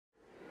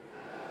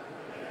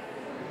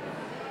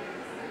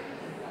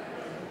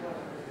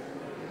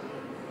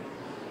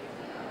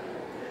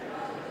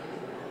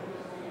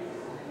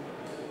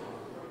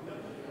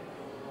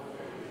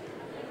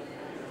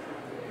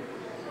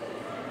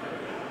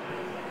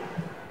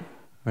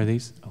Are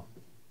these? Oh,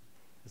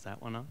 is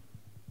that one on?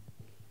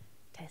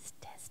 Test.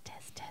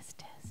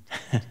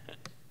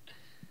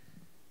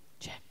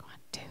 Check 1,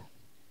 2.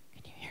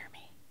 Can you hear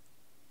me?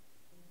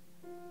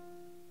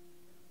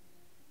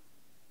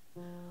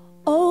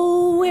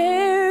 Oh,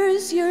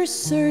 where's your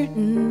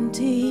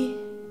certainty?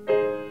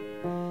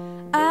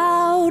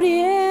 Out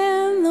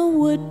in the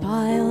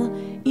woodpile,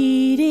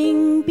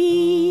 eating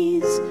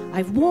bees.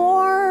 I've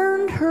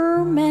warned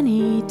her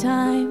many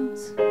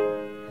times.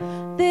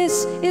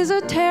 This is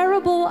a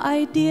terrible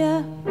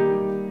idea.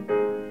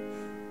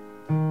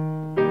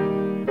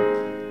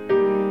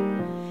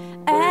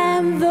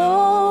 And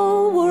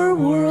though we're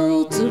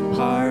worlds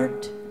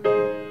apart,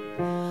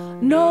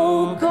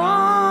 no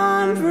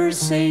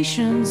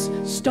conversations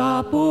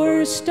stop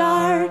or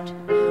start.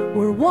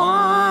 We're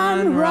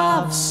one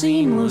rough,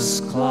 seamless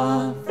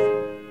cloth,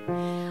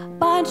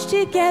 bunched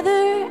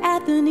together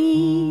at the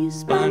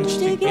knees, bunched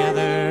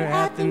together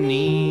at the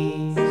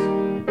knees.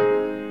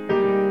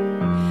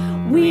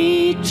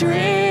 We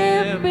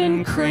trip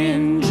and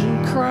cringe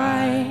and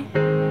cry.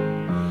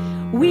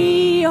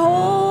 We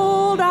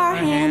hold our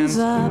hands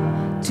up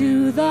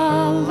to the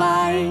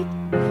light.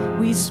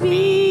 We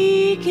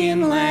speak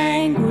in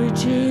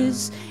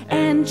languages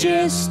and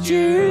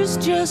gestures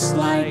just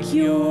like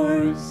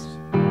yours.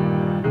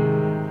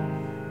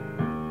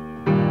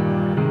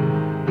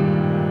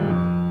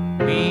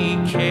 We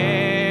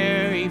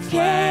carry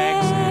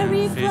flags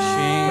and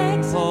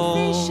fishing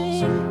poles.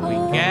 We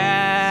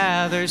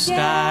gather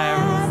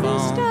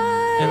styrofoam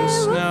and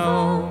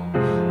snow.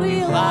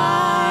 We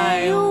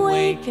lie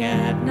awake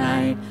at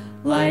night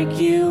like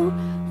you,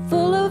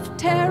 full of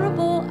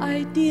terrible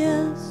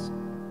ideas.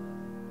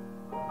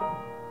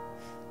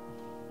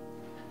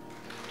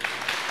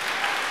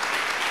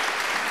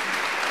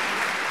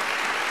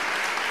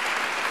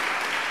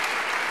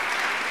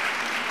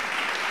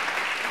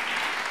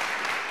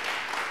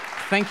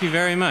 Thank you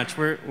very much.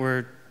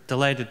 We're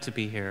delighted to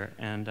be here,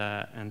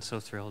 and so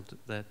thrilled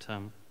that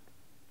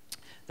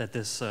that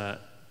this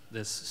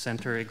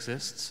center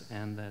exists,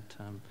 and that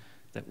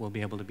we'll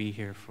be able to be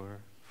here for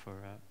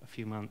a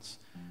few months,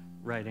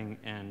 writing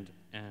and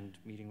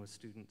meeting with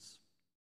students.